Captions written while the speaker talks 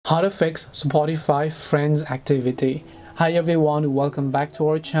How to fix Spotify Friends activity. Hi everyone, welcome back to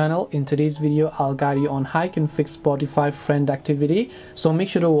our channel. In today's video, I'll guide you on how you can fix Spotify friend activity. So make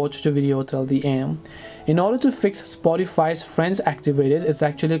sure to watch the video till the end. In order to fix Spotify's friends activities, it's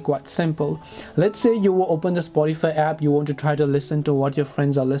actually quite simple. Let's say you will open the Spotify app, you want to try to listen to what your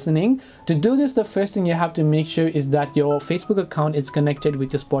friends are listening. To do this, the first thing you have to make sure is that your Facebook account is connected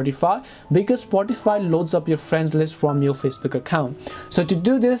with your Spotify, because Spotify loads up your friends list from your Facebook account. So to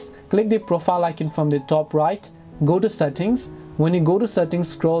do this, click the profile icon from the top right, go to settings. When you go to settings,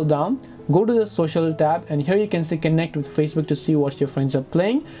 scroll down, go to the social tab, and here you can see connect with Facebook to see what your friends are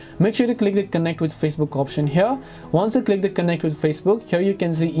playing. Make sure to click the connect with Facebook option here. Once you click the connect with Facebook, here you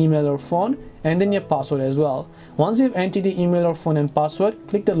can see email or phone, and then your password as well. Once you've entered the email or phone and password,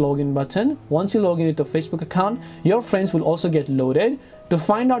 click the login button. Once you log in with the Facebook account, your friends will also get loaded. To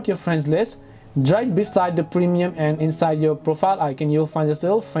find out your friends list, right beside the premium and inside your profile icon, you'll find this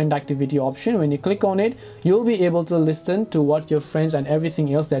little friend activity option. When you click on it, you'll be able to listen to what your friends and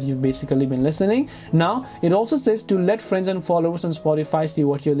everything else that you've basically been listening. Now it also says to let friends and followers on Spotify see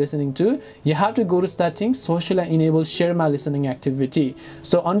what you're listening to. You have to go to settings, social, and enable share my listening activity.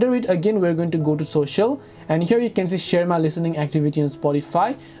 So under it again, we're going to go to social, and here you can see share my listening activity on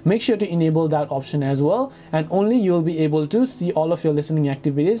Spotify. Make sure to enable that option as well, and only you'll be able to see all of your listening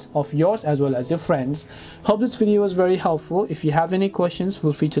activities of yours as well as your friends. Hope this video was very helpful. If you have any questions,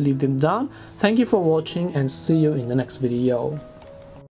 feel free to leave them down. Thank you for watching and see you in the next video.